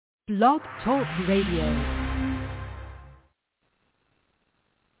Blog Talk Radio.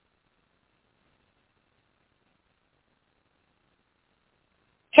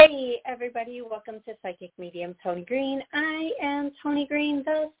 Hey everybody, welcome to Psychic Medium Toni Greene. I am Toni Greene,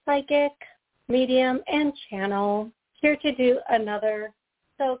 the Psychic Medium and Channel, here to do another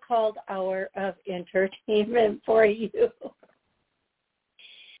so-called hour of entertainment for you.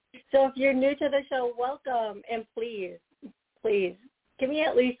 So if you're new to the show, welcome, and please give me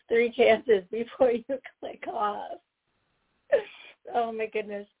at least 3 chances before you click off. Oh my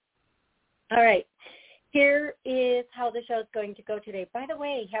goodness. All right. Here is how the show is going to go today. By the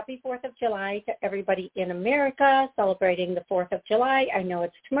way, happy 4th of July to everybody in America celebrating the 4th of July. I know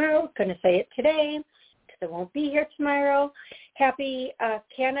it's tomorrow. I'm going to say it today because I won't be here tomorrow. Happy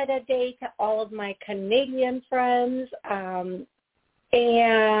Canada Day to all of my Canadian friends.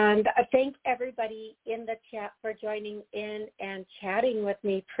 And I thank everybody in the chat for joining in and chatting with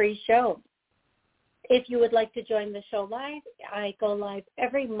me pre-show. If you would like to join the show live, I go live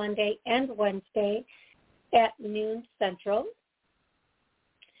every Monday and Wednesday at noon Central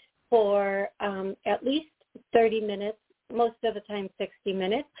for at least 30 minutes, most of the time 60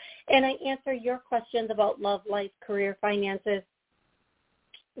 minutes. And I answer your questions about love, life, career, finances,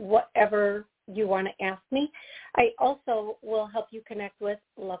 whatever you want to ask me. I also will help you connect with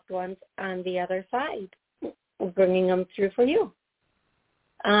loved ones on the other side, bringing them through for you.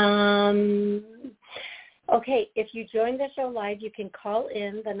 Okay, if you join the show live, you can call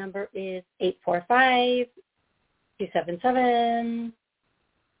in. The number is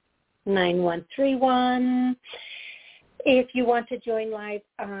 845-277-9131. If you want to join live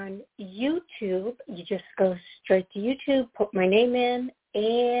on YouTube, you just go straight to YouTube, put my name in,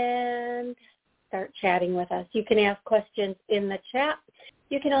 and start chatting with us. You can ask questions in the chat.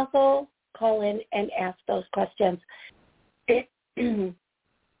 You can also call in and ask those questions. Please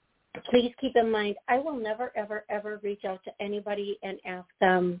keep in mind, I will never, ever, ever reach out to anybody and ask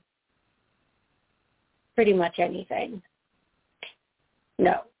them pretty much anything.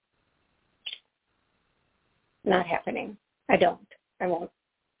 No. Not happening. I won't.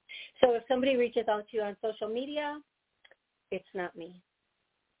 So if somebody reaches out to you on social media, it's not me.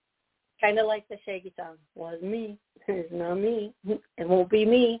 Kind of like the Shaggy song, was me, it's not me, it won't be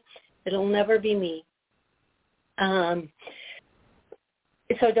me, it'll never be me.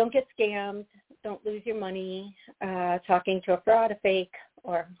 So don't get scammed, don't lose your money talking to a fraud, a fake,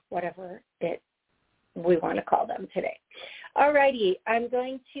 or whatever we want to call them today. All righty, I'm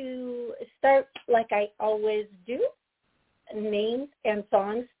going to start like I always do, names and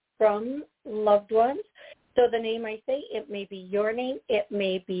songs from loved ones. So the name I say, it may be your name, it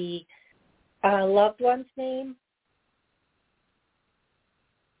may be a loved one's name.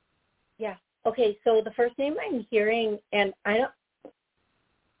 Yeah. Okay, so the first name I'm hearing, and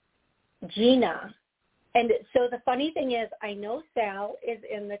Gina. And so the funny thing is, I know Sal is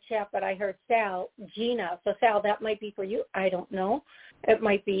in the chat, but I heard Sal, Gina. So Sal, that might be for you. I don't know. It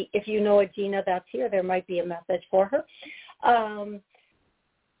might be, if you know a Gina that's here, there might be a message for her.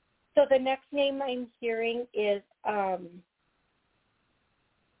 So the next name I'm hearing is,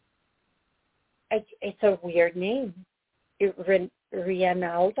 it's a weird name.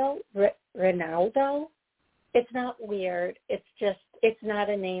 Ronaldo? It's not weird. It's just, it's not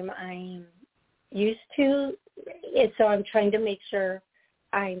a name I'm used to. So I'm trying to make sure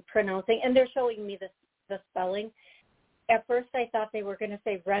I'm pronouncing, and they're showing me the spelling. At first I thought they were going to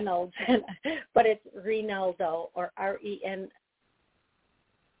say Reynolds, but it's Ronaldo, or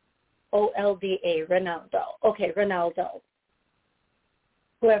Renolda, Ronaldo. Okay, Ronaldo.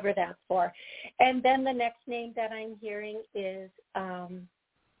 Whoever that's for. And then the next name that I'm hearing is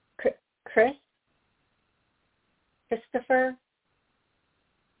Christopher.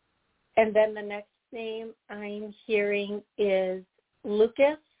 And then the next name I'm hearing is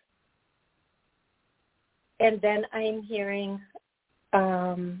Lucas. And then I'm hearing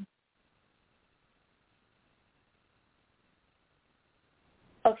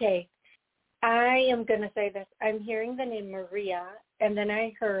okay, I am going to say this. I'm hearing the name Maria, and then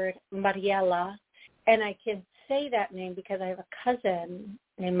I heard Mariela, and I can say that name because I have a cousin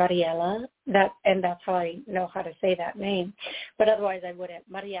named Mariela, and that's how I know how to say that name. But otherwise I wouldn't.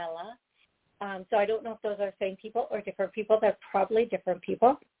 Mariela. So I don't know if those are the same people or different people. They're probably different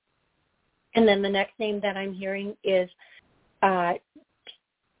people. And then the next name that I'm hearing is, I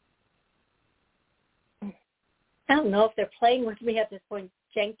don't know if they're playing with me at this point,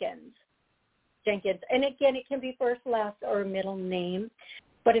 Jenkins. And again, it can be first, last, or middle name.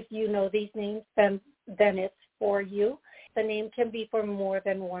 But if you know these names, then it's for you. The name can be for more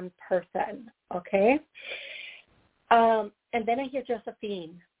than one person, okay? And then I hear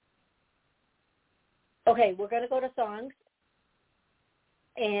Josephine. Okay, we're going to go to songs,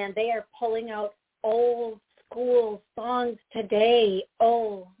 and they are pulling out old school songs today.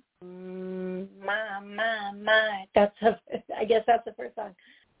 Oh, my. I guess that's the first song.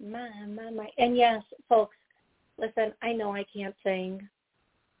 My. And yes, folks, listen, I know I can't sing.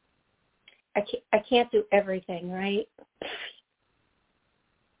 I can't do everything, right?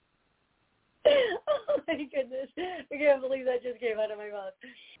 Oh my goodness. I can't believe that just came out of my mouth.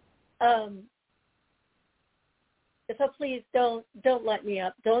 So please don't let me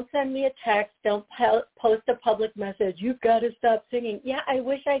up. Don't send me a text. Don't post a public message. You've got to stop singing. Yeah, I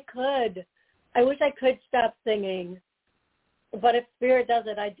wish I could. I wish I could stop singing. But if Spirit does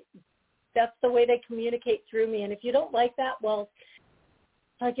it, that's the way they communicate through me. And if you don't like that, well,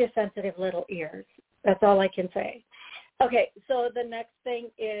 plug your sensitive little ears. That's all I can say. Okay, so the next thing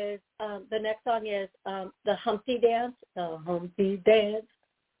is, the next song is the Humpty Dance. The Humpty Dance.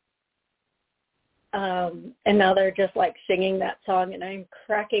 And now they're just like singing that song, and I'm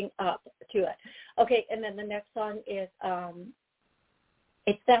cracking up to it. Okay, and then the next song is,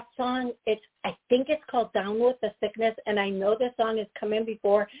 it's that song, I think it's called Down with the Sickness, and I know this song has come in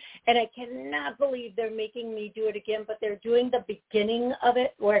before, and I cannot believe they're making me do it again, but they're doing the beginning of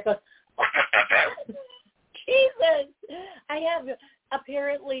it where it goes, Jesus,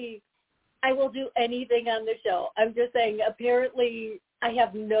 apparently, I will do anything on the show. I'm just saying, apparently, I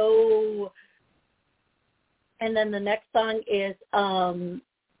have no... And then the next song is,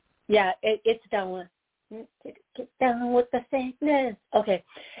 it's Down with the Sickness. Okay.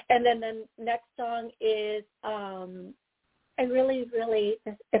 And then the next song is, I really,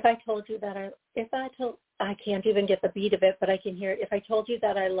 I can't even get the beat of it, but I can hear it. If I told you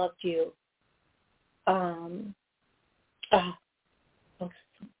that I loved you,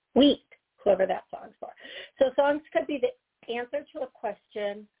 sweet, whoever that song's for. So songs could be the answer to a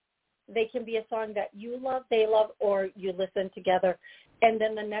question. They can be a song that you love, they love, or you listen together. And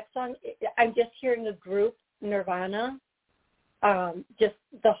then the next song, I'm just hearing a group, Nirvana, just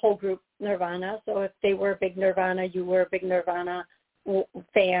the whole group, Nirvana. So if they were a big Nirvana, you were a big Nirvana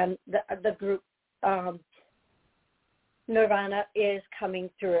fan, the group Nirvana is coming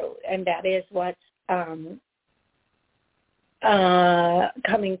through, and that is what's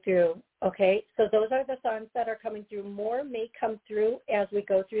coming through. Okay, so those are the songs that are coming through. More may come through as we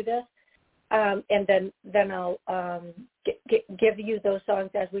go through this, and then I'll give you those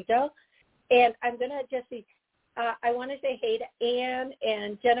songs as we go. And I'm going to just be, I want to say hey to Ann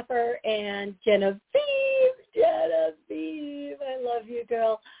and Jennifer and Genevieve. I love you,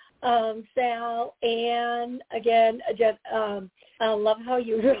 girl. Sal, Ann, again, I love how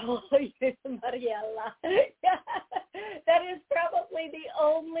you roll, Mariela. That is probably the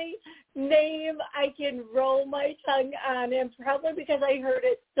only name I can roll my tongue on, and probably because I heard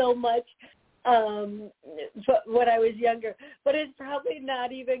it so much when I was younger. But it's probably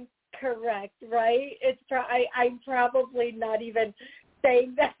not even correct, right? I'm probably not even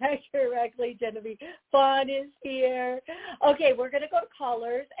saying that correctly, Genevieve. Fawn is here. Okay, we're going to go to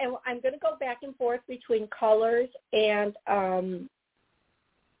callers, and I'm going to go back and forth between callers and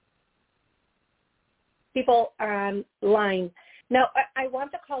people online. Now, I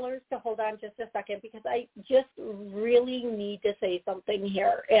want the callers to hold on just a second because I just really need to say something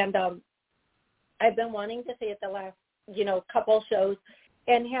here. And I've been wanting to say it the last, couple shows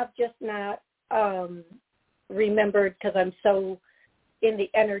and have just not remembered because I'm so in the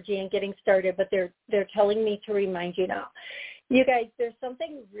energy and getting started, but they're telling me to remind you now. You guys, there's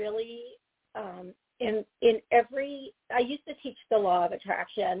something really in every, I used to teach the law of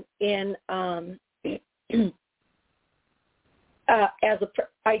attraction in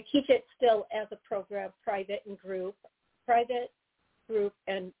I teach it still as a program, private group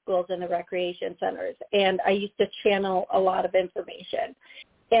and schools and the recreation centers. And I used to channel a lot of information.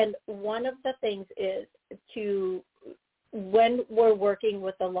 And one of the things is when we're working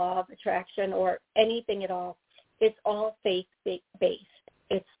with the law of attraction or anything at all, it's all faith-based.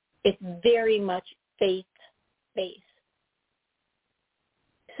 It's very much faith-based.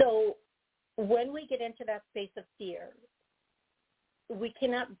 So when we get into that space of fear, we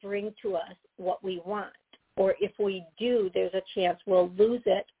cannot bring to us what we want. Or if we do, there's a chance we'll lose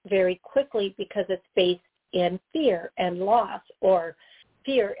it very quickly because it's based in fear and loss, or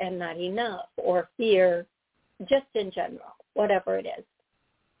fear and not enough, or fear just in general, whatever it is.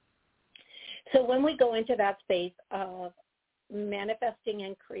 So when we go into that space of manifesting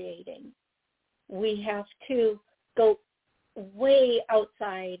and creating, we have to go way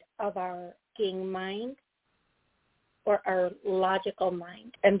outside of our thinking mind or our logical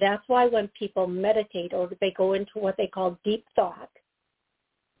mind. And that's why when people meditate or they go into what they call deep thought,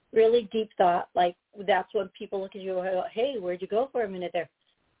 really deep thought, like that's when people look at you and go, hey, where'd you go for a minute there?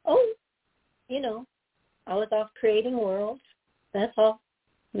 Oh, I was off creating worlds. That's all.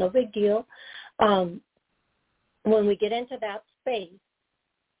 No big deal. When we get into that space,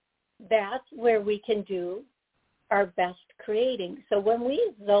 that's where we can do our best creating. So when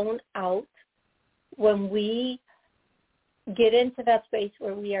we zone out, when we get into that space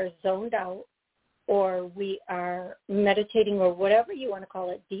where we are zoned out, or we are meditating, or whatever you want to call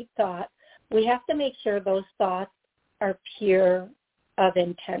it, deep thought, we have to make sure those thoughts are pure of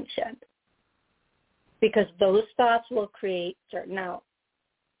intention, because those thoughts will create certain. Now,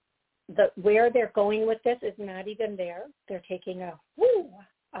 where they're going with this is not even there. They're taking a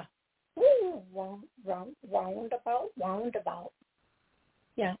roundabout.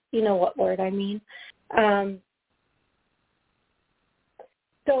 Yeah, you know what word I mean.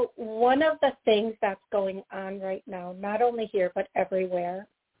 So one of the things that's going on right now, not only here but everywhere,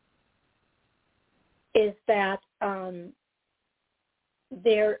 is that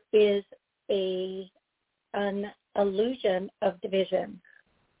there is an illusion of division.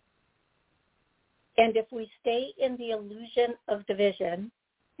 And if we stay in the illusion of division,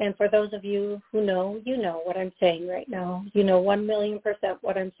 and for those of you who know, you know what I'm saying right now. You know 1,000,000%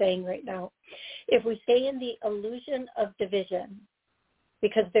 what I'm saying right now. If we stay in the illusion of division,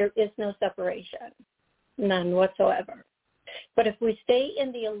 because there is no separation, none whatsoever. But if we stay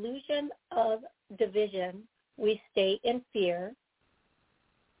in the illusion of division, we stay in fear,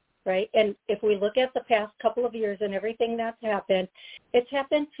 right? And if we look at the past couple of years and everything that's happened, it's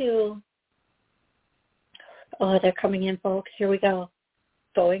happened to, they're coming in, folks. Here we go.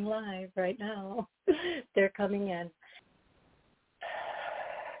 Going live right now. They're coming in.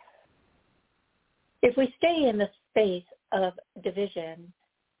 If we stay in the space of division,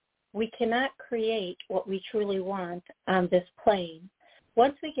 we cannot create what we truly want on this plane.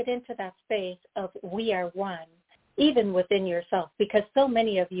 Once we get into that space of we are one, even within yourself, because so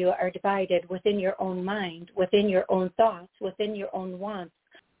many of you are divided within your own mind, within your own thoughts, within your own wants,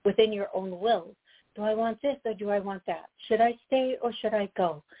 within your own will. Do I want this or do I want that? Should I stay or should I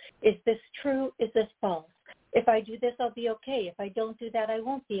go? Is this true? Is this false? If I do this, I'll be okay. If I don't do that, I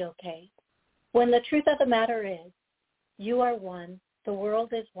won't be okay. When the truth of the matter is, you are one. The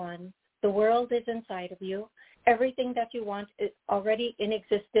world is one. The world is inside of you. Everything that you want is already in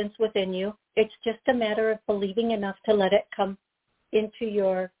existence within you. It's just a matter of believing enough to let it come into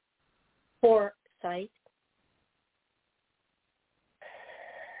your foresight.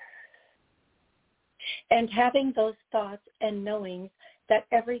 And having those thoughts and knowing that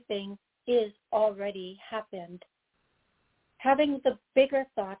everything is already happened. Having the bigger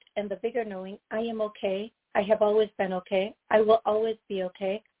thought and the bigger knowing, I am okay. I have always been okay. I will always be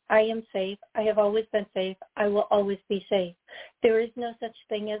okay. I am safe. I have always been safe. I will always be safe. There is no such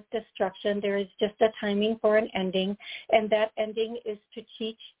thing as destruction. There is just a timing for an ending, and that ending is to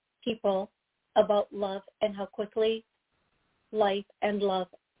teach people about love and how quickly life and love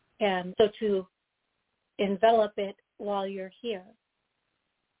can. So to envelop it while you're here.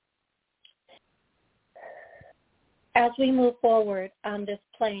 As we move forward on this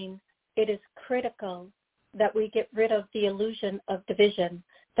plane, it is critical that we get rid of the illusion of division,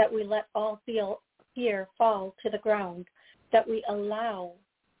 that we let all fear fall to the ground, that we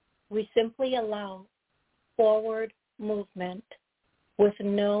simply allow forward movement with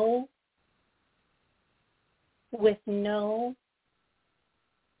no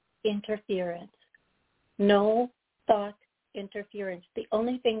interference, no thought interference. The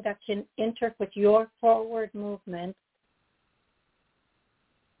only thing that can interfere with your forward movement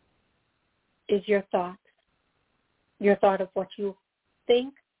is your thoughts. Your thought of what you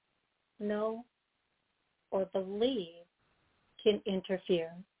think, know, or believe can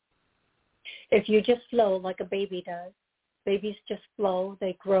interfere. If you just flow like a baby does, babies just flow,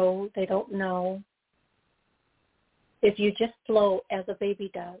 they grow, they don't know. If you just flow as a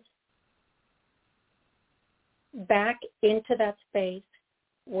baby does, back into that space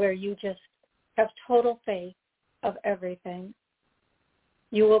where you just have total faith of everything,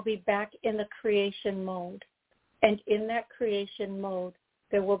 you will be back in the creation mode. And in that creation mode,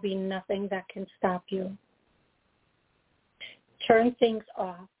 there will be nothing that can stop you. Turn things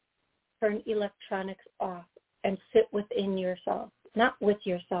off. Turn electronics off and sit within yourself. Not with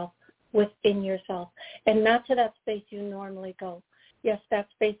yourself, within yourself. And not to that space you normally go. Yes, that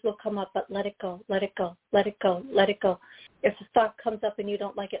space will come up, but let it go, let it go, let it go, let it go. If a thought comes up and you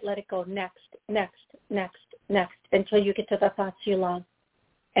don't like it, let it go. Next, until you get to the thoughts you love.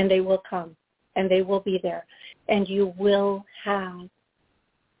 And they will come, and they will be there. And you will have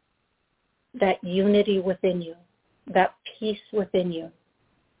that unity within you, that peace within you.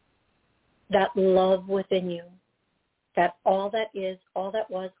 that love within you, that all that is, all that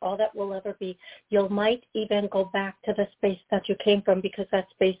was, all that will ever be. You might even go back to the space that you came from because that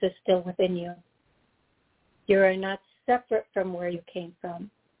space is still within you. You are not separate from where you came from.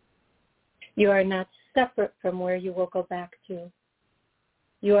 You are not separate from where you will go back to.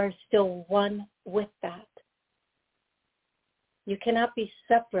 You are still one with that. You cannot be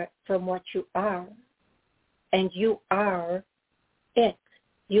separate from what you are. And you are it.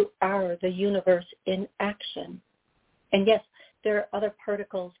 You are the universe in action. And yes, there are other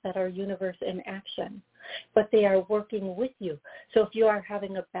particles that are universe in action, but they are working with you. So if you are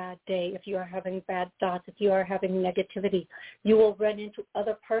having a bad day, if you are having bad thoughts, if you are having negativity, you will run into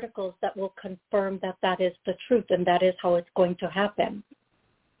other particles that will confirm that that is the truth and that is how it's going to happen.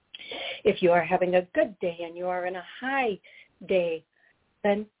 If you are having a good day and you are in a high day,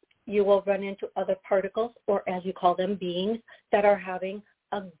 then you will run into other particles, or as you call them, beings, that are having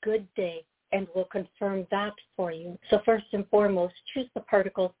a good day and will confirm that for you. So first and foremost, choose the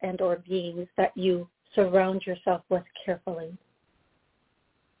particles and or beings that you surround yourself with carefully.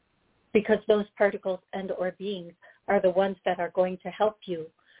 Because those particles and or beings are the ones that are going to help you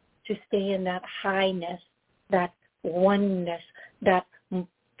to stay in that highness, that oneness, that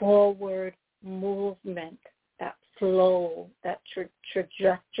forward movement, that flow, that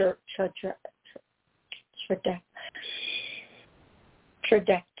trajectory,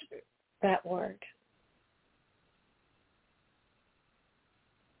 that word.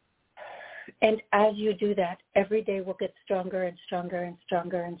 And as you do that, every day will get stronger and stronger and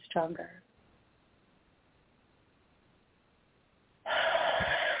stronger and stronger.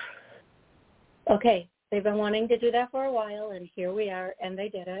 Okay, they've been wanting to do that for a while, and here we are, and they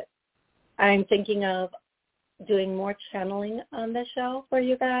did it. I'm thinking of doing more channeling on the show for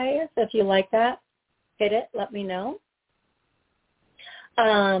you guys. If you like that, hit it, let me know.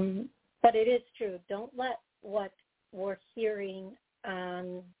 But it is true. Don't let what we're hearing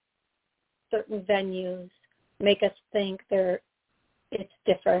on certain venues make us think it's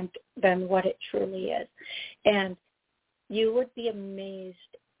different than what it truly is. And you would be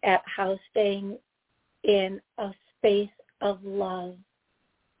amazed at how staying in a space of love,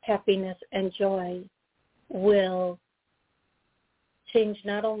 happiness, and joy will change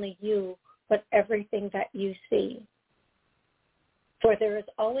not only you, but everything that you see. For there has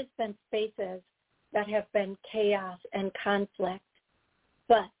always been spaces that have been chaos and conflict,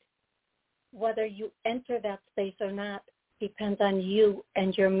 but whether you enter that space or not depends on you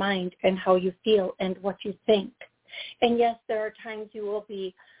and your mind and how you feel and what you think. And yes, there are times you will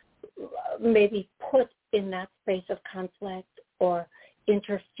be maybe put in that space of conflict or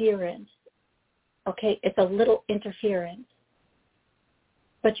interference. Okay, it's a little interference,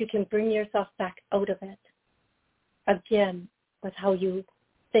 but you can bring yourself back out of it. Again, with how you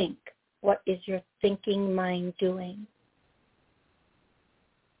think. What is your thinking mind doing?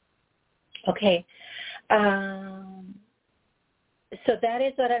 Okay. So that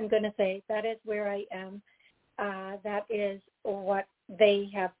is what I'm going to say. That is where I am. That is what they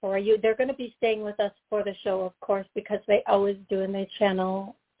have for you. They're going to be staying with us for the show, of course, because they always do, and they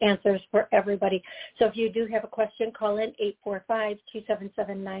channel answers for everybody. So if you do have a question, call in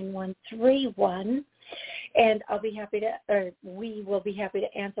 845-277-9131. And I'll be happy to, or we will be happy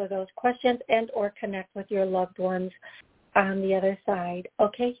to answer those questions and or connect with your loved ones on the other side.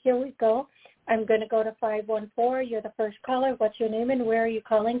 Okay, here we go. I'm going to go to 514. You're the first caller. What's your name and where are you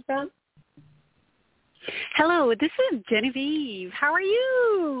calling from? Hello, this is Genevieve. How are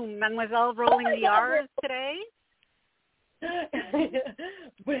you, Mademoiselle Rolling the R's today? Genevieve.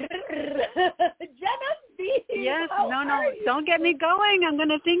 Yes, no, don't get me going. I'm going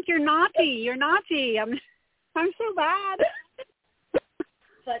to think you're naughty. You're naughty. I'm so bad.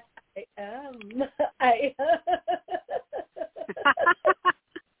 But I am.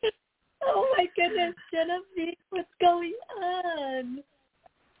 Oh my goodness, Genevieve, what's going on?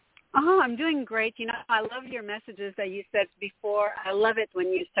 Oh, I'm doing great. You know, I love your messages that you said before. I love it when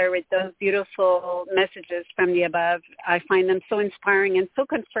you start with those beautiful messages from the above. I find them so inspiring and so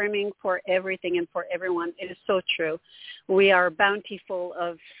confirming for everything and for everyone. It is so true. We are bountiful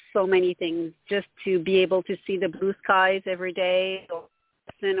of so many things. Just to be able to see the blue skies every day or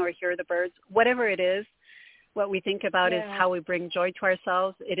listen or hear the birds, whatever it is, what we think about is how we bring joy to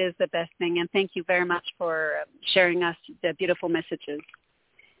ourselves. It is the best thing. And thank you very much for sharing us the beautiful messages.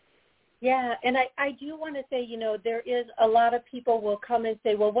 Yeah, and I do want to say, you know, there is a lot of people will come and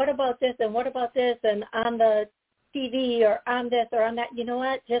say, well, what about this and what about this and on the TV or on this or on that. You know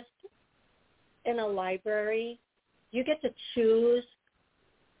what? Just in a library, you get to choose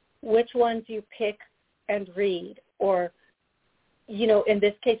which ones you pick and read, or in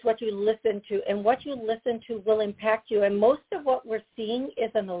this case, what you listen to, and what you listen to will impact you. And most of what we're seeing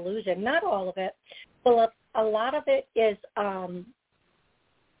is an illusion. Not all of it, but a lot of it is, how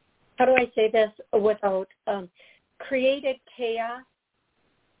do I say this without, created chaos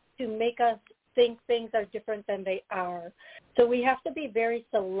to make us think things are different than they are. So we have to be very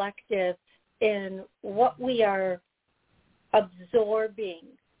selective in what we are absorbing,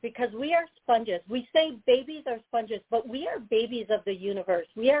 because we are sponges. We say babies are sponges, but we are babies of the universe.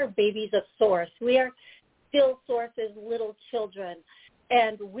 We are babies of Source. We are still Source's little children,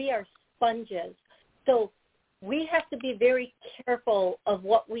 and we are sponges. So we have to be very careful of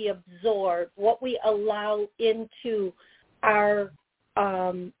what we absorb, what we allow into our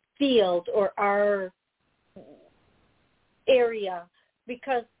field or our area,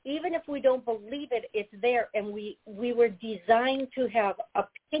 because even if we don't believe it, it's there, and we were designed to have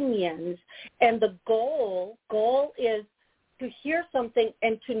opinions, and the goal is to hear something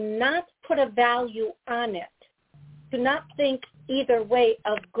and to not put a value on it, to not think either way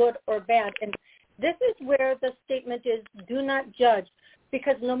of good or bad. And this is where the statement is, do not judge,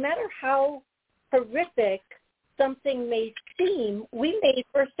 because no matter how horrific something may seem, we may,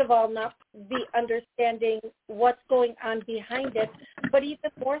 first of all, not be understanding what's going on behind it, but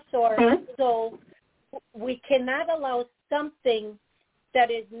even more so we cannot allow something that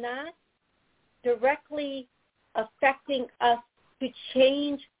is not directly affecting us to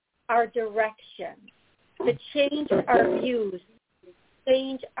change our direction, to change our views,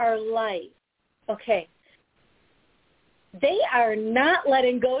 change our life. Okay. They are not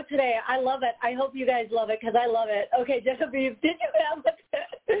letting go today. I love it. I hope you guys love it, because I love it. Okay, Genevieve, did you have a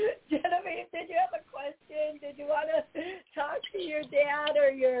question? Did you want to talk to your dad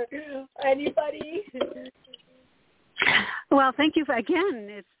or anybody? Well, thank you. Again,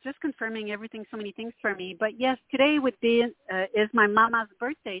 it's just confirming everything, so many things for me. But yes, today would be is my mama's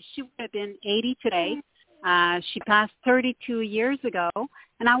birthday. She would have been 80 today. She passed 32 years ago.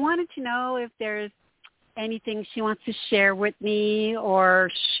 And I wanted to know if there's anything she wants to share with me, or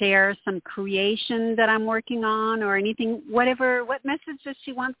share some creation that I'm working on, or anything, what message does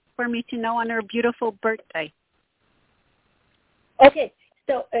she want for me to know on her beautiful birthday? Okay,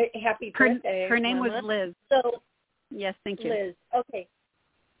 so happy birthday. Her name Mama. was Liz. So, yes, thank you. Liz, okay.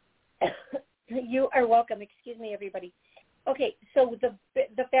 You are welcome. Excuse me, everybody. Okay, so the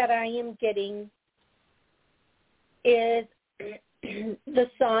that I am getting is the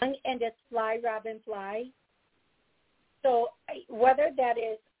song, and it's Fly, Robin, Fly. So whether that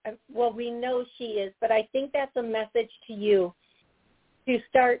is, well, we know she is, but I think that's a message to you to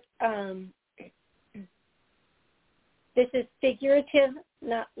start. This is figurative,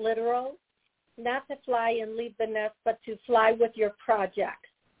 not literal, not to fly and leave the nest, but to fly with your projects,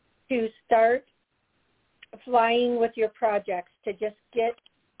 to start flying with your projects, to just get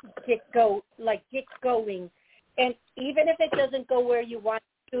going. And even if it doesn't go where you want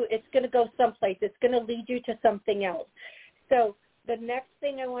to, it's going to go someplace. It's going to lead you to something else. So the next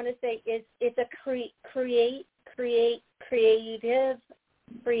thing I want to say is it's a creative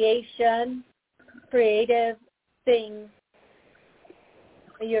thing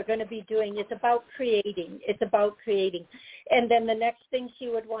you're going to be doing. It's about creating. And then the next thing she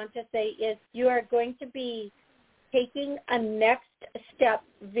would want to say is you are going to be taking a next step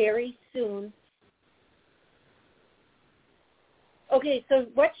very soon. Okay, so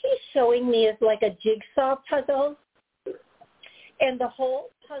what she's showing me is like a jigsaw puzzle, and the whole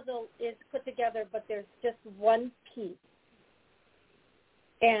puzzle is put together, but there's just one piece.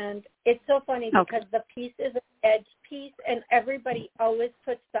 And it's so funny because the piece is an edge piece, and everybody always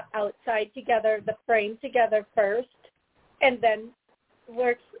puts the outside together, the frame together first, and then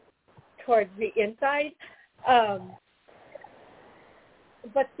works towards the inside.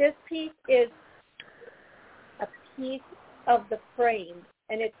 But this piece is a piece of the frame,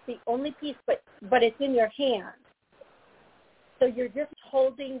 and it's the only piece, but it's in your hand. So you're just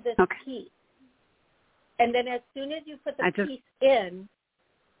holding this piece. And then as soon as you put the piece in,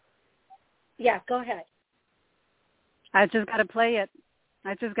 go ahead. I just got to play it.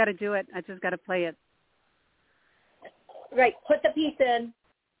 I just got to do it. I just got to play it. Right. Put the piece in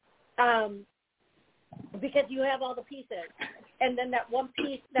because you have all the pieces. And then that one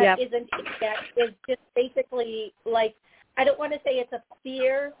piece that isn't that is just basically like, I don't want to say it's a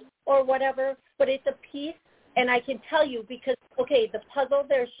fear or whatever, but it's a piece. And I can tell you because, the puzzle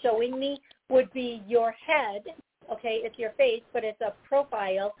they're showing me would be your head. Okay, it's your face, but it's a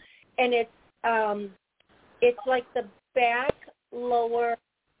profile. And it's like the back lower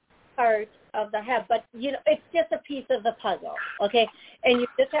part of the head. But, it's just a piece of the puzzle, okay? And you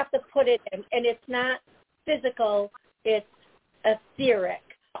just have to put it in. And it's not physical. It's etheric,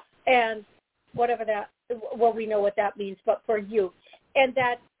 and whatever that, well, we know what that means, but for you, and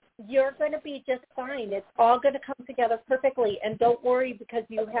that you're going to be just fine. It's all going to come together perfectly, and don't worry because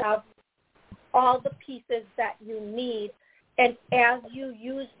you have all the pieces that you need, and as you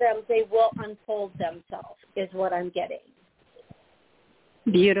use them, they will unfold themselves, is what I'm getting.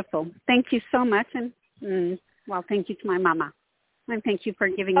 Beautiful. Thank you so much, and well, thank you to my mama, and thank you for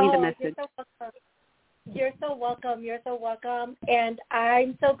giving me the message. You're so welcome. You're so welcome. And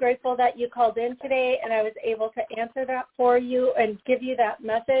I'm so grateful that you called in today and I was able to answer that for you and give you that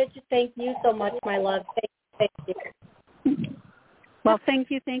message. Thank you so much, my love. Thank you. Well, thank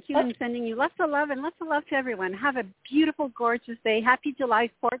you. I'm sending you lots of love and lots of love to everyone. Have a beautiful, gorgeous day. Happy July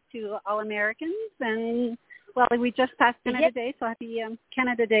 4th to all Americans. And, well, we just passed Canada Day, so happy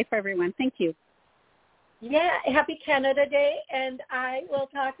Canada Day for everyone. Thank you. Yeah, happy Canada Day, and I will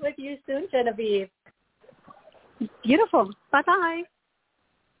talk with you soon, Genevieve. Beautiful. Bye-bye.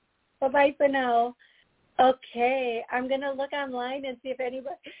 Bye-bye for now. Okay, I'm going to look online and see if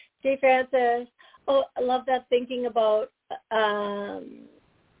anybody, Jay Francis, oh, I love that thinking about,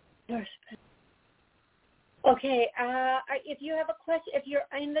 okay, if you have a question, if you're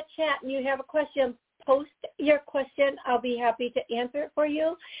in the chat and you have a question, post your question. I'll be happy to answer it for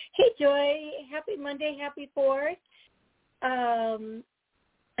you. Hey, Joy, happy Monday, happy 4th.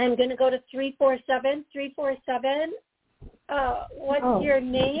 I'm going to go to 347. 347, what's your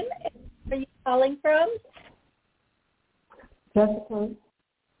name? Where are you calling from? Jessica.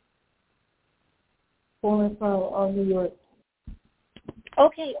 Calling from New York.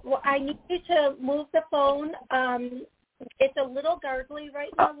 Okay, well, I need you to move the phone. It's a little gargly right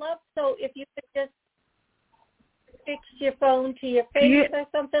now, love, so if you could just fix your phone to your face or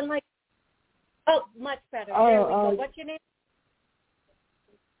something like that. Oh, much better. There we go. What's your name?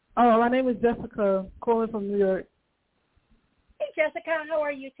 Oh, my name is Jessica, calling from New York. Hey, Jessica, how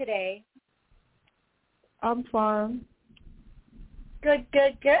are you today? I'm fine. Good.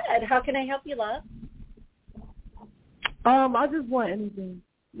 How can I help you, love? I just want anything,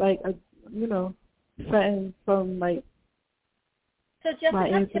 like, something from, like, so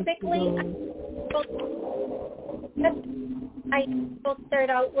Jessica, typically, I will start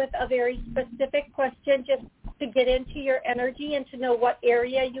out with a very specific question just to get into your energy and to know what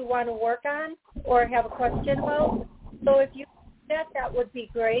area you want to work on or have a question about. So if you do that would be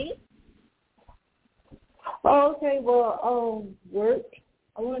great. Oh, okay. Well, work.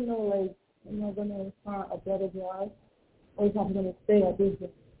 I want to know, like, am I going to find a better job or if I'm going to stay at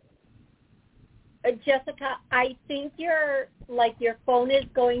business? Jessica, I think your phone is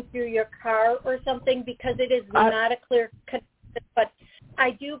going through your car or something because it is not a clear connection, but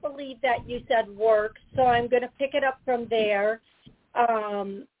I do believe that you said work, so I'm going to pick it up from there.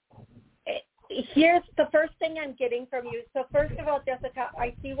 Here's the first thing I'm getting from you. So first of all, Jessica,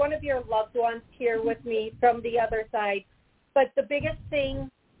 I see one of your loved ones here with me from the other side, but the biggest thing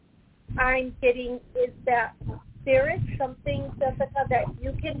I'm getting is that there is something, Jessica, that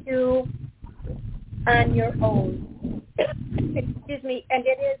you can do on your own. Excuse me, and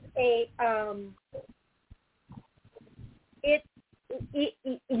it is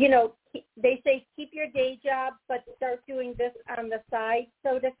they say keep your day job, but start doing this on the side,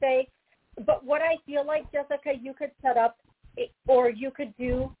 so to say. But what I feel like, Jessica, you could set up or you could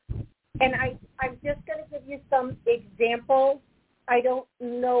do, and I'm just going to give you some examples. I don't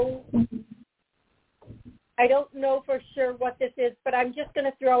know for sure what this is, but I'm just going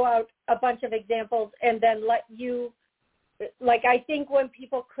to throw out a bunch of examples and then let you, like, I think when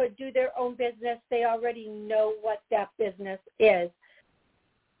people could do their own business, they already know what that business is.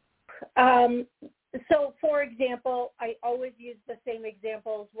 So, for example, I always use the same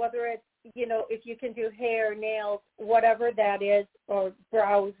examples, whether it's, if you can do hair, nails, whatever that is, or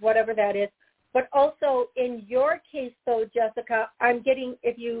brows, whatever that is. But also in your case, though, Jessica, I'm getting,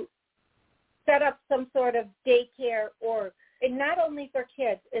 if you set up some sort of daycare and not only for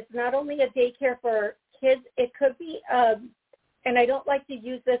kids, it's not only a daycare for kids, it could be, and I don't like to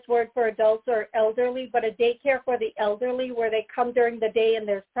use this word for adults or elderly, but a daycare for the elderly where they come during the day and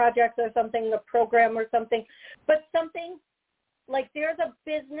there's projects or something, a program or something, but something like there's a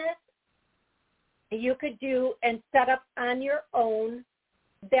business you could do and set up on your own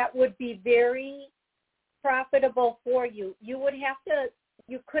that would be very profitable for you. You would have to,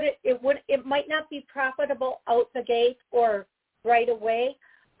 it might not be profitable out the gate or right away.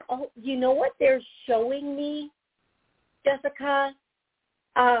 Oh, you know what they're showing me, Jessica?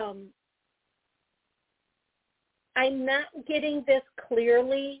 I'm not getting this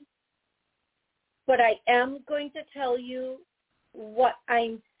clearly, but I am going to tell you what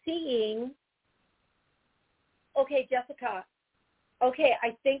I'm seeing. Okay, Jessica, Okay,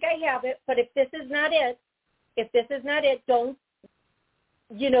 I think I have it, but if this is not it, don't,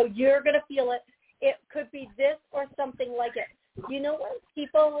 you're going to feel it. It could be this or something like it. When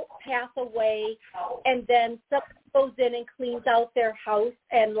people pass away and then someone goes in and cleans out their house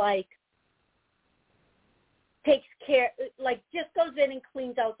and, takes care, just goes in and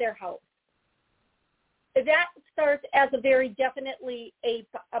cleans out their house. That starts as a very definitely a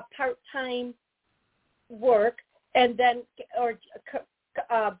part-time work and then, or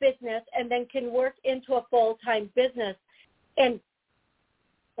business, and then can work into a full-time business. And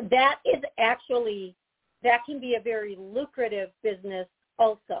that is actually, that can be a very lucrative business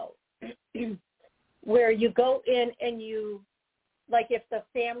also, where you go in and you, if the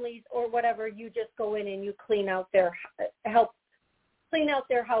families or whatever, you just go in and you help clean out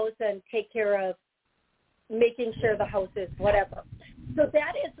their house and take care of making sure the house is whatever. So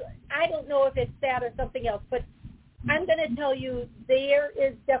that is, I don't know if it's that or something else, but I'm going to tell you there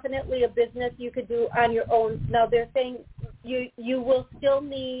is definitely a business you could do on your own. Now, they're saying you will still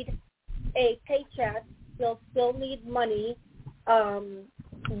need a paycheck. You'll still need money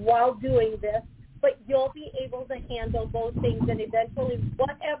while doing this, but you'll be able to handle both things, and eventually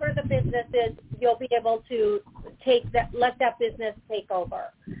whatever the business is, you'll be able to let that business take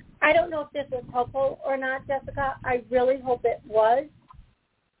over. I don't know if this was helpful or not, Jessica. I really hope it was.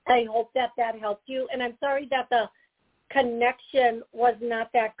 I hope that helped you, and I'm sorry that the connection was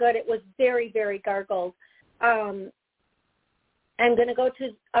not that good. It was very, very gargled. I'm going to go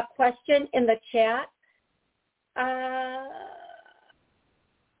to a question in the chat.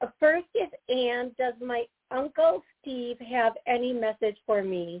 First is Anne, does my Uncle Steve have any message for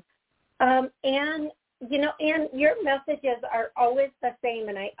me? Anne, Anne, your messages are always the same,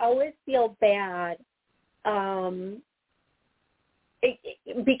 and I always feel bad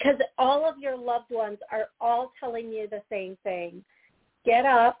because all of your loved ones are all telling you the same thing. Get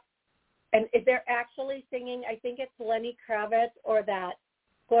up. And if they're actually singing, I think it's Lenny Kravitz or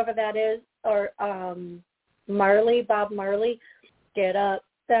whoever that is, or Bob Marley, get up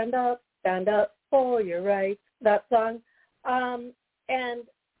for your rights, that song. And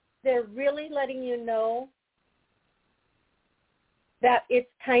they're really letting you know that it's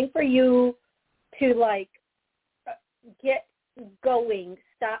time for you to, get going.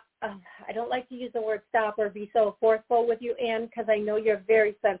 Stop. I don't like to use the word stop or be so forceful with you, Anne, because I know you're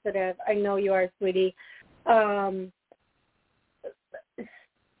very sensitive. I know you are, sweetie. I'm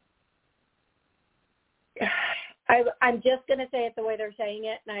just going to say it the way they're saying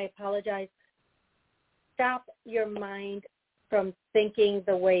it, and I apologize. Stop your mind from thinking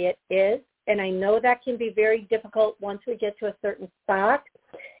the way it is, and I know that can be very difficult once we get to a certain spot,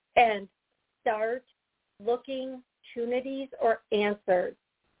 and start looking opportunities or answers,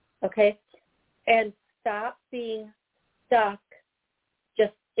 okay? And stop being stuck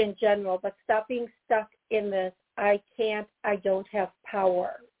just in general, but stop being stuck in this, I can't, I don't have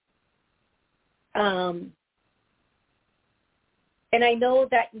power. And I know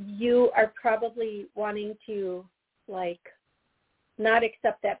that you are probably wanting to, not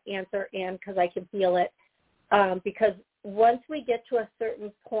accept that answer, Anne, because I can feel it. Because once we get to a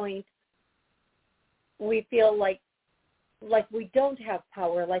certain point, we feel like we don't have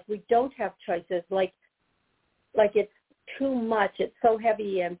power, like we don't have choices, like it's too much, it's so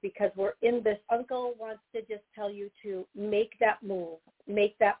heavy, and because we're in this, Uncle wants to just tell you to make that move,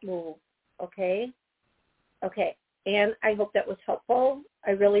 okay? Okay, and I hope that was helpful.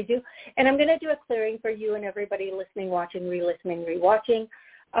 I really do. And I'm going to do a clearing for you and everybody listening, watching, re-listening, re-watching.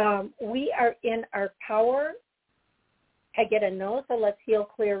 We are in our power. I get a no, so let's heal,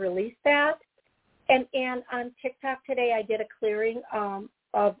 clear, release that. And on TikTok today, I did a clearing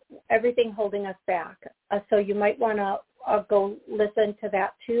of everything holding us back. So you might want to go listen to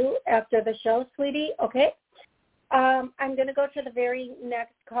that too after the show, sweetie. Okay. I'm going to go to the very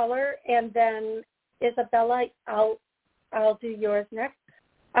next caller, and then Isabella, I'll do yours next.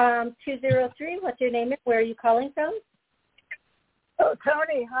 203. What's your name and where are you calling from? Oh,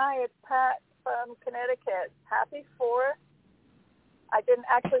 Toni. Hi, it's Pat from Connecticut. Happy 4th. I didn't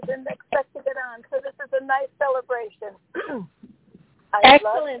expect to get on, so this is a nice celebration.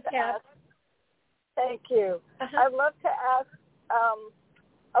 Excellent, Pat. Thank you. I'd love to ask,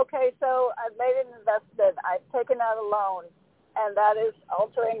 okay, so I've made an investment. I've taken out a loan, and that is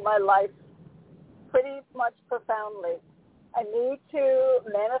altering my life pretty much profoundly. I need to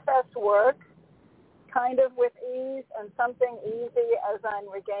manifest work kind of with ease and something easy as I'm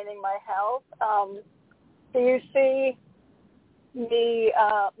regaining my health. Do you see me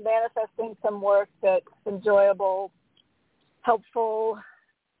manifesting some work that's enjoyable, helpful,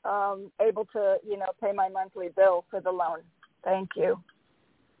 able to, pay my monthly bill for the loan? Thank you.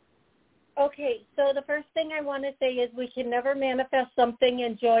 Okay, so the first thing I want to say is we can never manifest something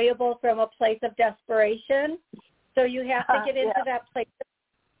enjoyable from a place of desperation. So you have to get into that place.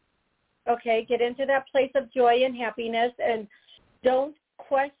 Okay, get into that place of joy and happiness, and don't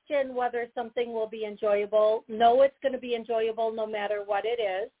question whether something will be enjoyable. Know it's going to be enjoyable no matter what it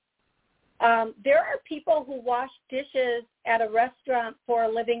is. There are people who wash dishes at a restaurant for a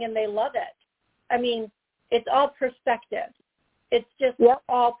living and they love it. I mean, it's all perspective. It's just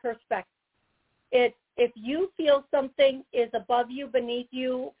all perspective. If you feel something is above you, beneath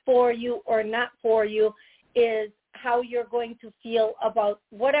you, for you, or not for you, is how you're going to feel about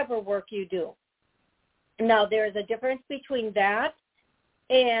whatever work you do. Now, there is a difference between that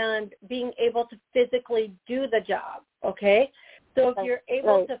and being able to physically do the job, okay? So if you're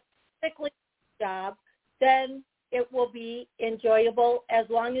able to physically do the job, then it will be enjoyable as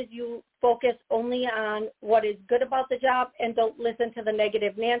long as you focus only on what is good about the job and don't listen to the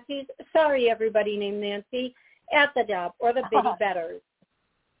negative Nancys. Sorry, everybody named Nancy at the job, or the bitty betters.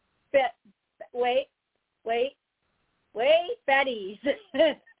 Wait, Betties.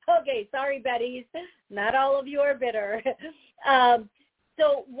 Okay, sorry, Betties. Not all of you are bitter.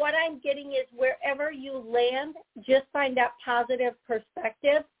 So what I'm getting is wherever you land, just find that positive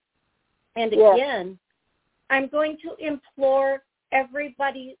perspective. And again, I'm going to implore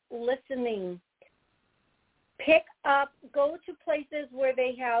everybody listening, go to places where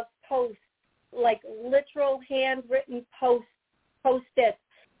they have posts, like literal handwritten post-its,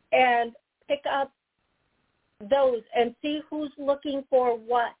 and pick up those and see who's looking for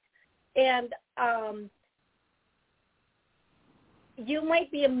what. And you might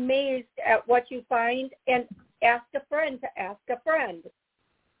be amazed at what you find, and ask a friend to ask a friend.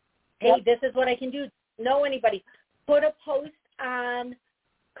 Hey, this is what I can do. Know anybody? Put a post on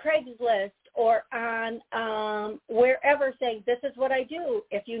Craigslist or on wherever saying, this is what I do.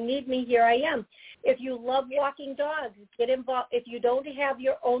 If you need me, here I am. If you love walking dogs, get involved. If you don't have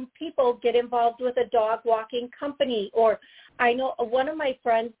your own people, get involved with a dog walking company. Or I know one of my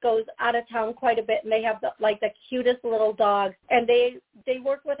friends goes out of town quite a bit, and they have the cutest little dogs. And they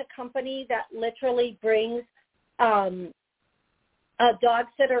work with a company that literally brings a dog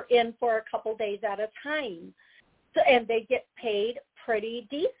sitter in for a couple days at a time. So, and they get paid pretty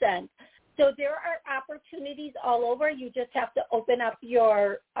decent. So there are opportunities all over. You just have to open up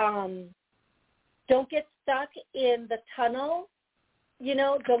your, don't get stuck in the tunnel,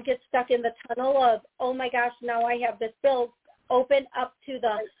 don't get stuck in the tunnel of, oh my gosh, now I have this bill. Open up to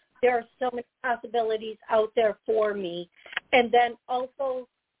there are so many possibilities out there for me. And then also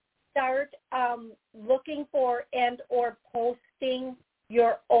start looking for and or posting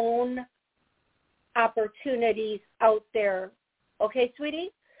your own opportunities out there. Okay,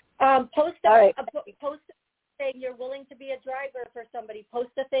 sweetie? Post a thing you're willing to be a driver for somebody.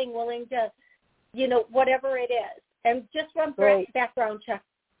 Post a thing willing to, whatever it is. And just run background checks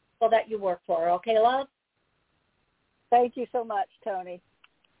so that you work for. Okay, love? Thank you so much, Toni.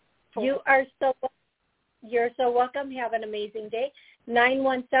 You're so welcome. Have an amazing day.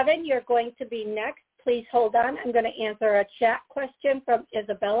 917, you're going to be next. Please hold on. I'm going to answer a chat question from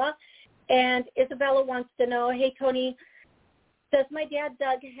Isabella. And Isabella wants to know, hey, Toni, does my dad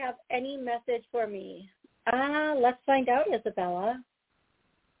Doug have any message for me? Let's find out, Isabella.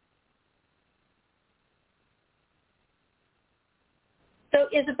 So,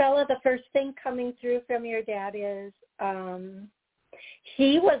 Isabella, the first thing coming through from your dad is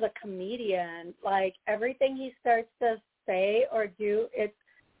he was a comedian. Like, everything he starts to say or do, it's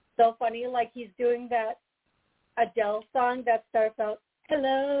so funny. Like, he's doing that Adele song that starts out,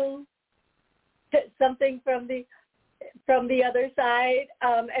 hello, something from the other side,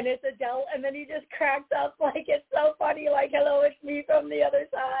 and it's Adele, and then he just cracks up like it's so funny, like, hello, it's me from the other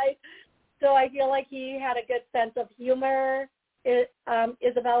side. So I feel like he had a good sense of humor,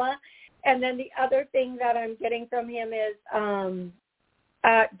 Isabella. And then the other thing that I'm getting from him is the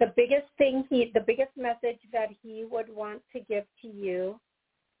biggest message that he would want to give to you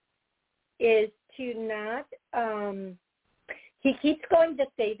is to not, he keeps going to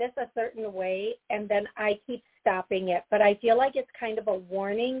say this a certain way, and then I keep stopping it. But I feel like it's kind of a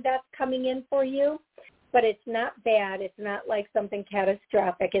warning that's coming in for you. But it's not bad. It's not like something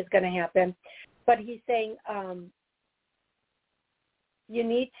catastrophic is going to happen. But he's saying you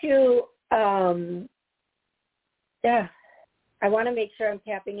need to, I want to make sure I'm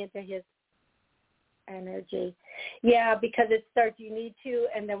tapping into his energy. Yeah, because it starts, you need to,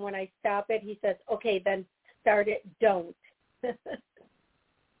 and then when I stop it, he says, okay, then start it, don't.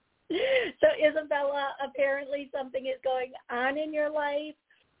 So, Isabella, apparently something is going on in your life,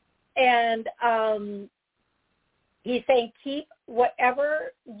 and He's saying keep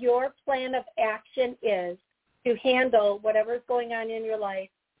whatever your plan of action is to handle whatever's going on in your life.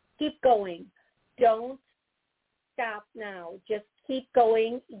 Keep going. Don't stop now. Just keep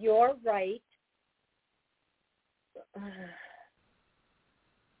going. You're right.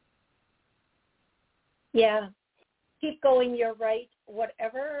 Yeah. Keep going. You're right. Why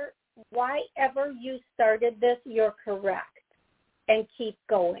ever you started this, you're correct. And keep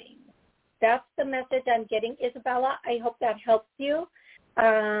going. That's the message I'm getting, Isabella. I hope that helps you.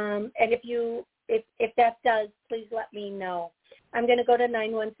 And if that does, please let me know. I'm going to go to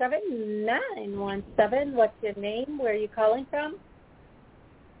 917. 917, what's your name? Where are you calling from?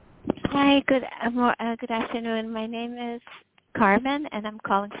 Hi, good afternoon. My name is Carmen, and I'm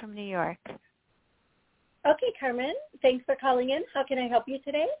calling from New York. Okay, Carmen. Thanks for calling in. How can I help you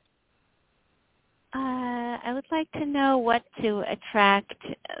today? I would like to know what to attract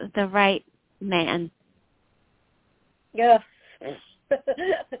the right man. Yeah.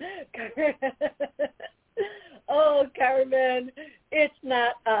 Oh, Carmen, it's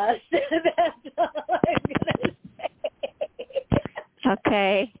not us. That's all I'm going to say.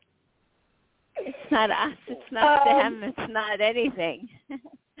 Okay. It's not us. It's not them. It's not anything.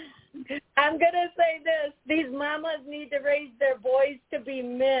 I'm going to say this. These mamas need to raise their boys to be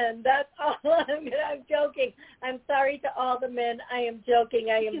men. That's all I'm joking. I'm sorry to all the men. I am joking.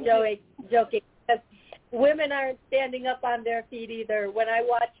 Joking. Women aren't standing up on their feet either. When I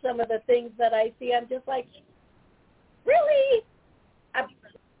watch some of the things that I see, I'm just like, really?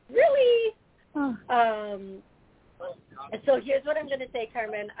 Really? Oh. So here's what I'm going to say,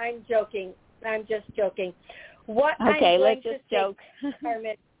 Carmen. I'm joking. I'm just joking. Okay, let's just joke.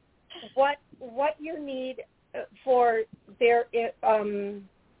 Carmen, what you need for their it's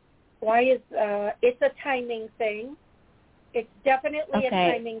a timing thing. It's definitely a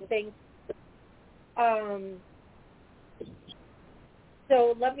timing thing.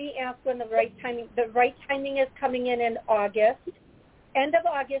 So let me ask when the right timing is coming in August, end of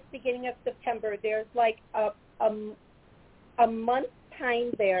August, beginning of September. There's like a month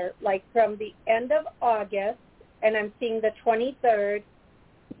time there, like from the end of August, and I'm seeing the 23rd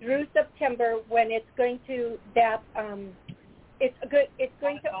through September, when it's going to it's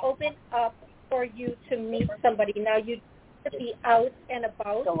going to open up for you to meet somebody. Now you need to be out and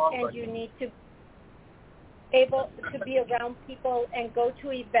about, and you need to able to be around people and go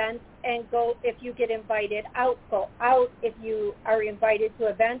to events, and go, if you get invited out, go out. If you are invited to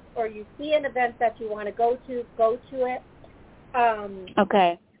events or you see an event that you want to go to it.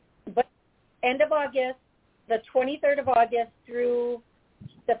 Okay. But end of August, the 23rd of August through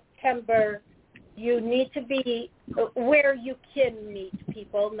September, you need to be where you can meet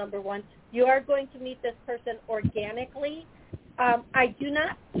people, number one. You are going to meet this person organically. I do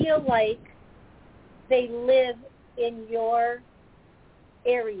not feel like they live in your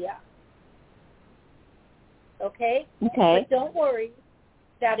area. Okay? Okay. But don't worry,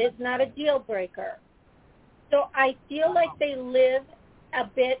 that is not a deal breaker. So I feel like they live a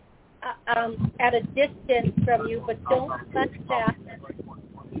bit at a distance from you, but don't let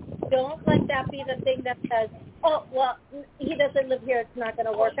that be the thing that says, oh, well, he doesn't live here, it's not going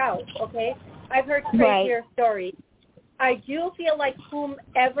to work out, okay? I've heard crazier stories. I do feel like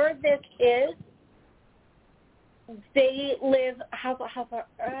whomever this is, they live how far?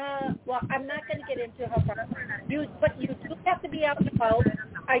 Well, I'm not going to get into how far. But you do have to be out and about.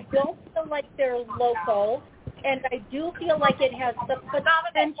 I don't feel like they're local, and I do feel like it has the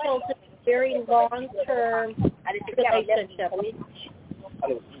potential to be a very long-term relationship.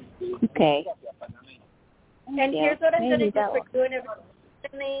 Okay. And here's what I'm going to do for you and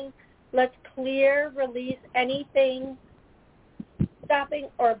everything. Let's release anything stopping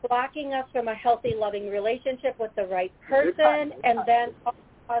or blocking us from a healthy, loving relationship with the right person, and then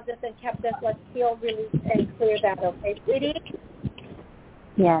pause this and kept this. Let's heal, release, and clear that, okay, sweetie?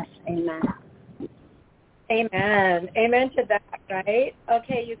 Yes, amen. Amen. Amen to that, right?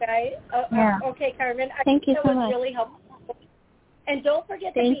 Okay, you guys. Okay, Carmen. Thank you so much. That was really helpful. And don't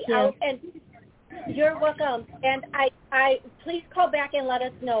forget to be out. And you're welcome. And I please call back and let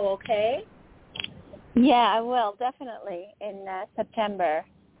us know, okay? Yeah, I will, definitely, in September.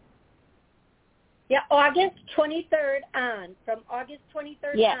 Yeah, August 23rd on. From August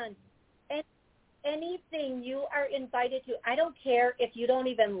 23rd on. And anything you are invited to, I don't care if you don't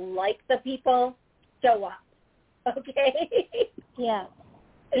even like the people, show up. Okay? Yeah.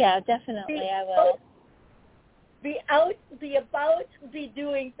 Yeah, definitely, I will. Be out, be about, be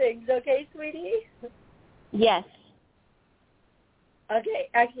doing things, okay, sweetie? Yes. Okay,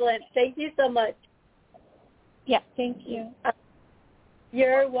 excellent. Thank you so much. Yeah, thank you.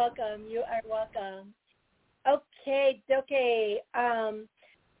 You're welcome. You are welcome. Okay. I'm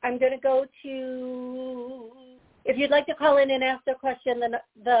going to go to, if you'd like to call in and ask a question,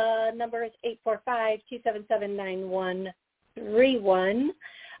 the number is 845-277-9131.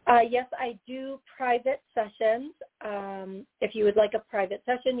 Yes, I do private sessions. If you would like a private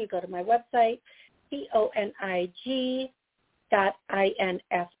session, you go to my website, TONIG.INFO.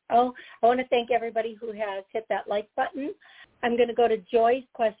 I want to thank everybody who has hit that like button. I'm going to go to Joy's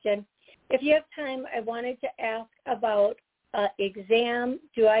question. If you have time, I wanted to ask about exam.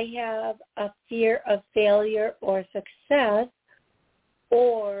 Do I have a fear of failure or success,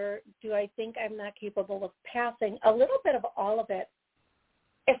 or do I think I'm not capable of passing? A little bit of all of it.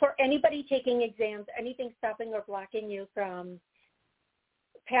 If for anybody taking exams, anything stopping or blocking you from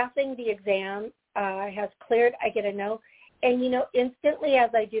passing the exam has cleared, I get a no. And, instantly as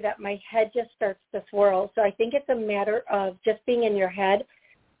I do that, my head just starts to swirl. So I think it's a matter of just being in your head,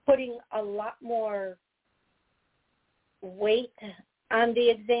 putting a lot more weight on the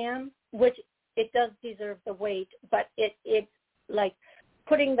exam, which it does deserve the weight, but it's like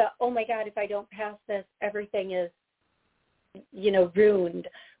putting the, oh my God, if I don't pass this, everything is, ruined,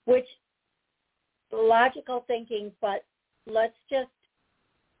 which logical thinking, but let's just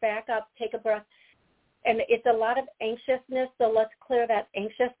back up, take a breath. And it's a lot of anxiousness, so let's clear that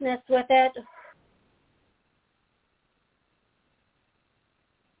anxiousness with it.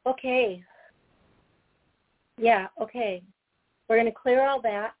 Okay. Yeah, okay. We're going to clear all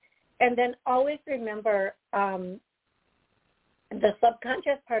that. And then always remember the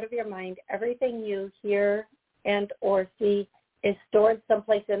subconscious part of your mind, everything you hear and or see is stored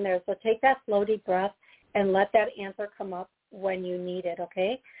someplace in there. So take that slow, deep breath and let that answer come up when you need it,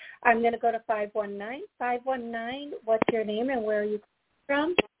 okay? I'm going to go to 519. 519, what's your name and where are you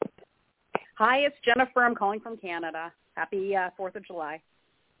from? Hi, it's Jennifer. I'm calling from Canada. Happy 4th of July.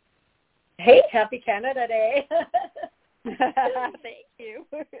 Hey, happy Canada Day. Thank you.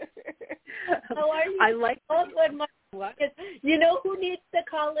 How are you? I like what? You know who needs to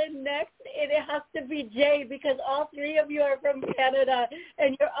call in next? It has to be Jay, because all three of you are from Canada,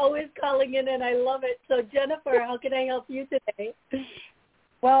 and you're always calling in, and I love it. So, Jennifer, how can I help you today?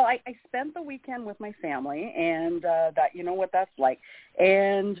 Well, I spent the weekend with my family, and that you know what that's like.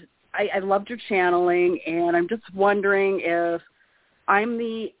 And I loved your channeling, and I'm just wondering if I'm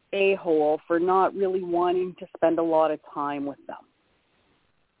the a-hole for not really wanting to spend a lot of time with them.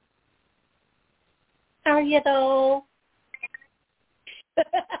 Are you, though?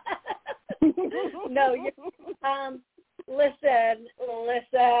 No, you listen.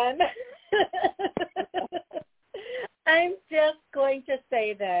 I'm just going to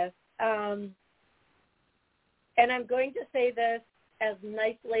say this, and I'm going to say this as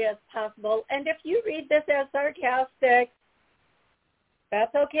nicely as possible. And if you read this as sarcastic,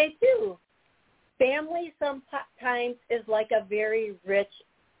 that's okay, too. Family sometimes is like a very rich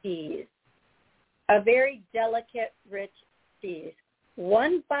cheese, a very delicate, rich cheese.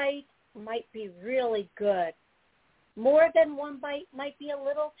 One bite might be really good. More than one bite might be a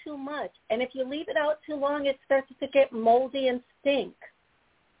little too much. And if you leave it out too long, it starts to get moldy and stink.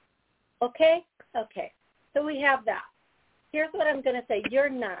 Okay? Okay. So we have that. Here's what I'm going to say. You're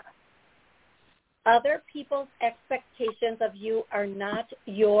not. Other people's expectations of you are not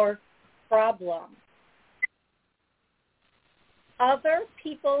your problem. Other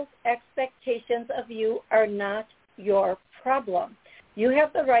people's expectations of you are not your problem. You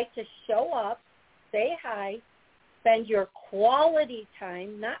have the right to show up, say hi, spend your quality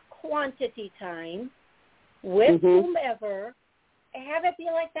time, not quantity time, with whomever, have it be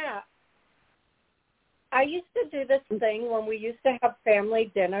like that. I used to do this thing when we used to have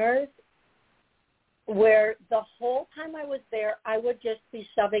family dinners where the whole time I was there, I would just be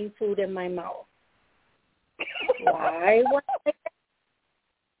shoving food in my mouth. Why?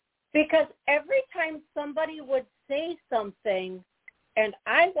 Because every time somebody would say something and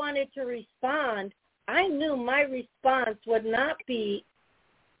I wanted to respond, I knew my response would not be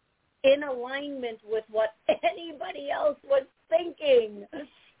in alignment with what anybody else was thinking.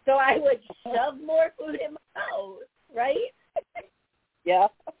 So I would shove more food in my mouth, right? Yeah.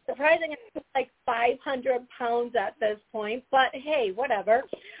 Surprisingly, I'm like 500 pounds at this point, but hey, whatever.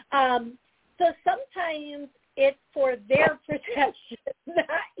 So sometimes it's for their protection, not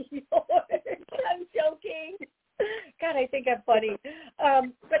yours. I'm joking. God, I think I'm funny.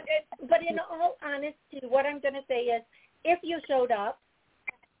 But in all honesty, what I'm going to say is, if you showed up,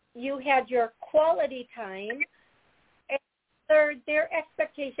 you had your quality time, and their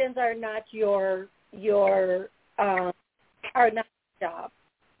expectations are not your job.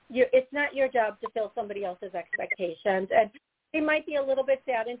 It's not your job to fill somebody else's expectations. And they might be a little bit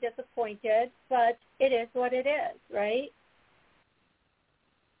sad and disappointed, but it is what it is, right?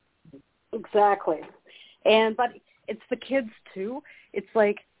 Exactly. But it's the kids too. It's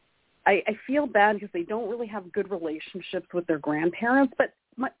like I feel bad because they don't really have good relationships with their grandparents, but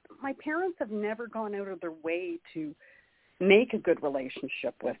my parents have never gone out of their way to make a good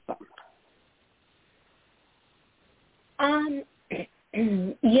relationship with them.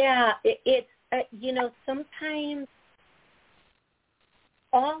 Yeah, it's sometimes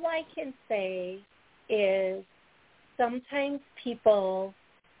all I can say is sometimes people,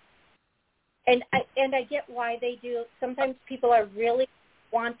 and I get why they do. Sometimes people are really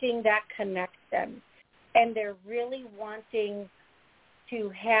wanting that connection, and they're really wanting to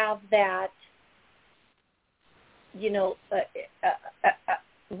have that,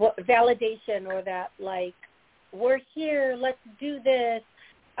 validation, or that, like, we're here, let's do this.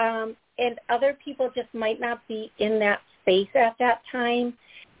 And other people just might not be in that space at that time.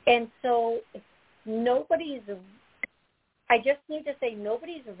 And so I just need to say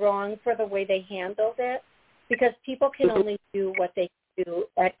nobody's wrong for the way they handled it, because people can only do what they do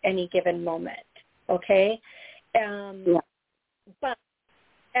at any given moment, okay? But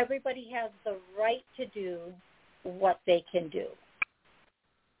everybody has the right to do what they can do,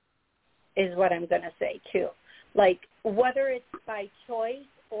 is what I'm going to say, too. Like, whether it's by choice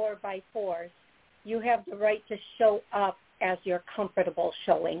or by force, you have the right to show up as you're comfortable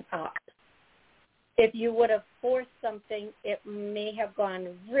showing up. If you would have forced something, it may have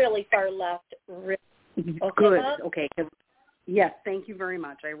gone really far left. Okay, good. Okay. Yes, thank you very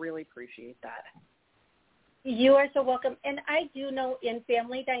much. I really appreciate that. You are so welcome. And I do know in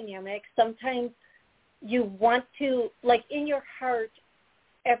family dynamics, sometimes you want to, like, in your heart,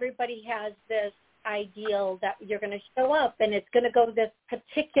 everybody has this ideal that you're going to show up and it's going to go this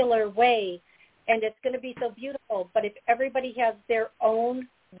particular way and it's going to be so beautiful. But if everybody has their own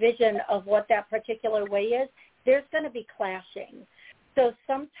vision of what that particular way is, there's going to be clashing. So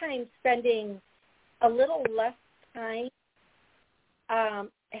sometimes spending a little less time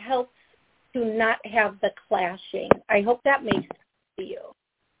helps to not have the clashing. I hope that makes sense to you.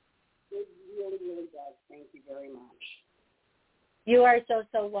 It really, really does. Thank you very much. You are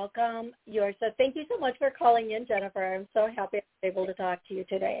so welcome. Thank you so much for calling in, Jennifer. I'm so happy I was able to talk to you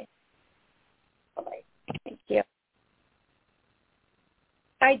today. Bye-bye. Thank you.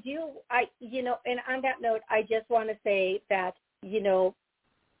 And on that note, I just want to say that,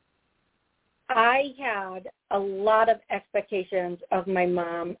 I had a lot of expectations of my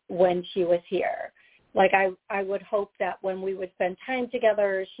mom when she was here. Like, I would hope that when we would spend time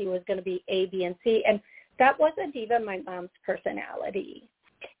together, she was going to be A, B, and C. And that wasn't even my mom's personality.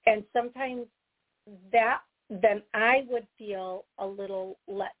 And sometimes then I would feel a little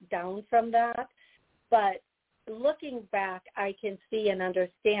let down from that. But looking back, I can see and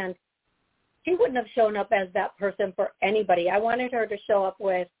understand she wouldn't have shown up as that person for anybody. I wanted her to show up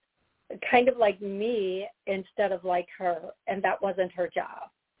with kind of like me instead of like her, and that wasn't her job.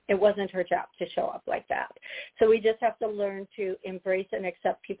 It wasn't her job to show up like that. So we just have to learn to embrace and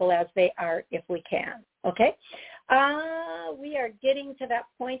accept people as they are if we can, okay? We are getting to that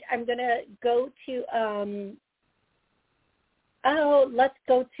point. I'm going to go to, let's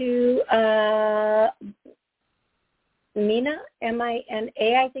go to Mina,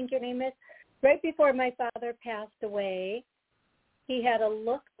 M-I-N-A, I think your name is. Right before my father passed away, he had a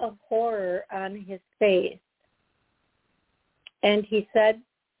look of horror on his face. And he said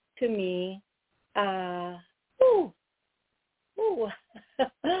to me, oh,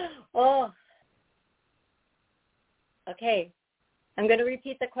 okay. I'm going to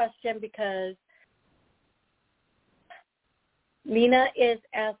repeat the question because Mina is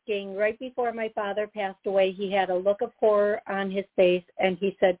asking, right before my father passed away, he had a look of horror on his face, and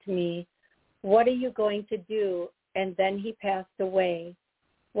he said to me, what are you going to do? And then he passed away.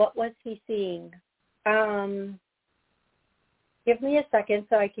 What was he seeing? Give me a second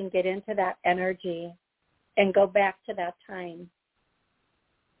so I can get into that energy and go back to that time.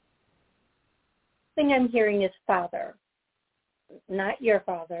 The thing I'm hearing is father, not your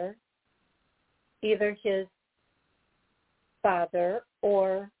father, either his father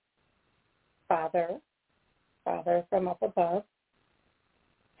or father from up above.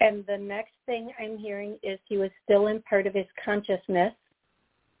 And the next thing I'm hearing is he was still in part of his consciousness,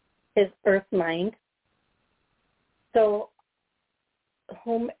 his earth mind. So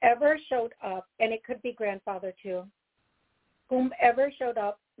whomever showed up, and it could be grandfather too, whomever showed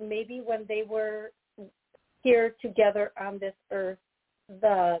up, maybe when they were here together on this earth,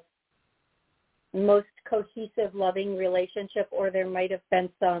 the most cohesive, loving relationship, or there might have been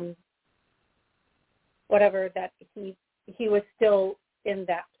some, whatever, that he he was still in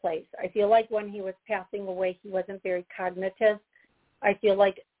that place. I feel like when he was passing away, he wasn't very cognitive. I feel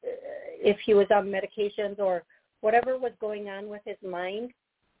like if he was on medications or whatever was going on with his mind,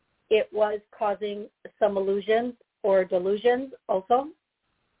 it was causing some illusions or delusions also.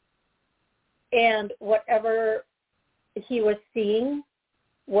 And whatever he was seeing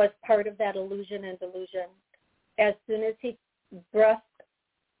was part of that illusion and delusion. As soon as he breathed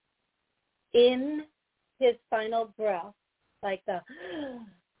in his final breath, like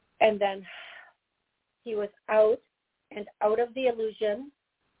and then he was out and out of the illusion,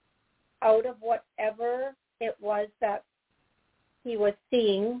 out of whatever it was that he was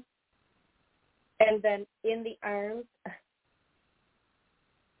seeing, and then in the arms.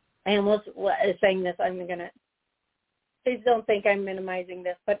 I almost was saying this, I'm going to, please don't think I'm minimizing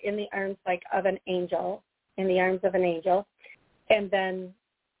this, but in the arms like of an angel, in the arms of an angel, and then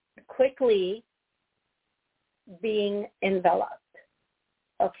quickly being enveloped,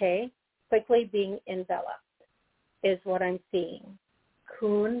 okay? Quickly being enveloped is what I'm seeing.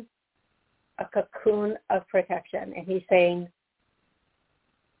 A cocoon of protection. And he's saying,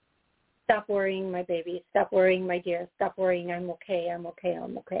 stop worrying, my baby. Stop worrying, my dear. Stop worrying. I'm okay. I'm okay.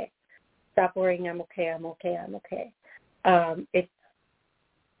 I'm okay. Stop worrying. I'm okay. I'm okay. I'm okay.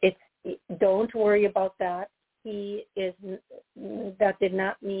 Don't worry about that. That did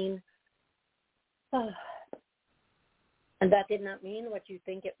not mean, and that did not mean what you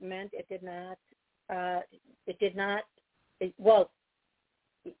think it meant. It did not,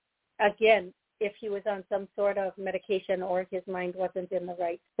 again, if he was on some sort of medication or his mind wasn't in the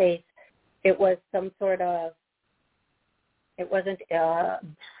right space, it was some sort of, it wasn't,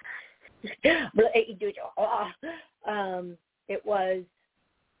 it was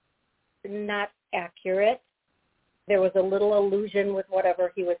not accurate. There was a little illusion with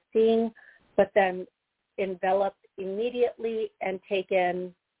whatever he was seeing, but then enveloped immediately and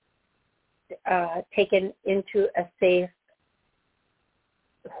taken into a safe,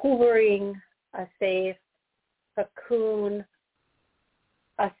 hovering, a safe cocoon,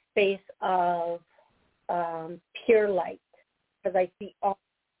 a space of pure light, because I see all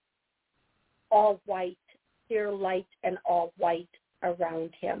white, pure light and all white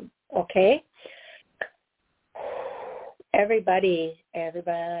around him, okay? Everybody, dance,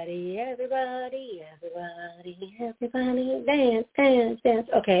 dance, dance.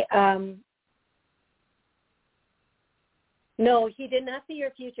 Okay, no, he did not see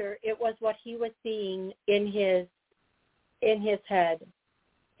your future. It was what he was seeing in his head.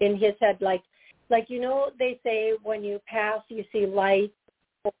 In his head, like you know, they say when you pass, you see light.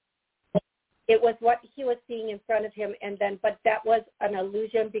 It was what he was seeing in front of him, but that was an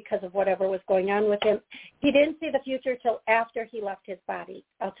illusion because of whatever was going on with him. He didn't see the future till after he left his body.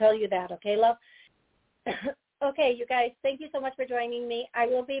 I'll tell you that, okay, love? Okay, you guys, thank you so much for joining me. I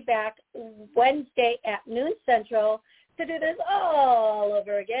will be back Wednesday at noon Central to do this all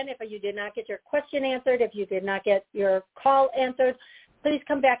over again. If you did not get your question answered, if you did not get your call answered, please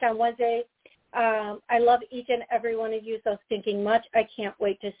come back on Wednesday. I love each and every one of you so stinking much. I can't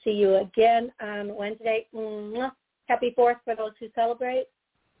wait to see you again on Wednesday. Happy 4th for those who celebrate.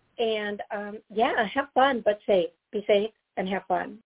 And, have fun, but safe. Be safe and have fun.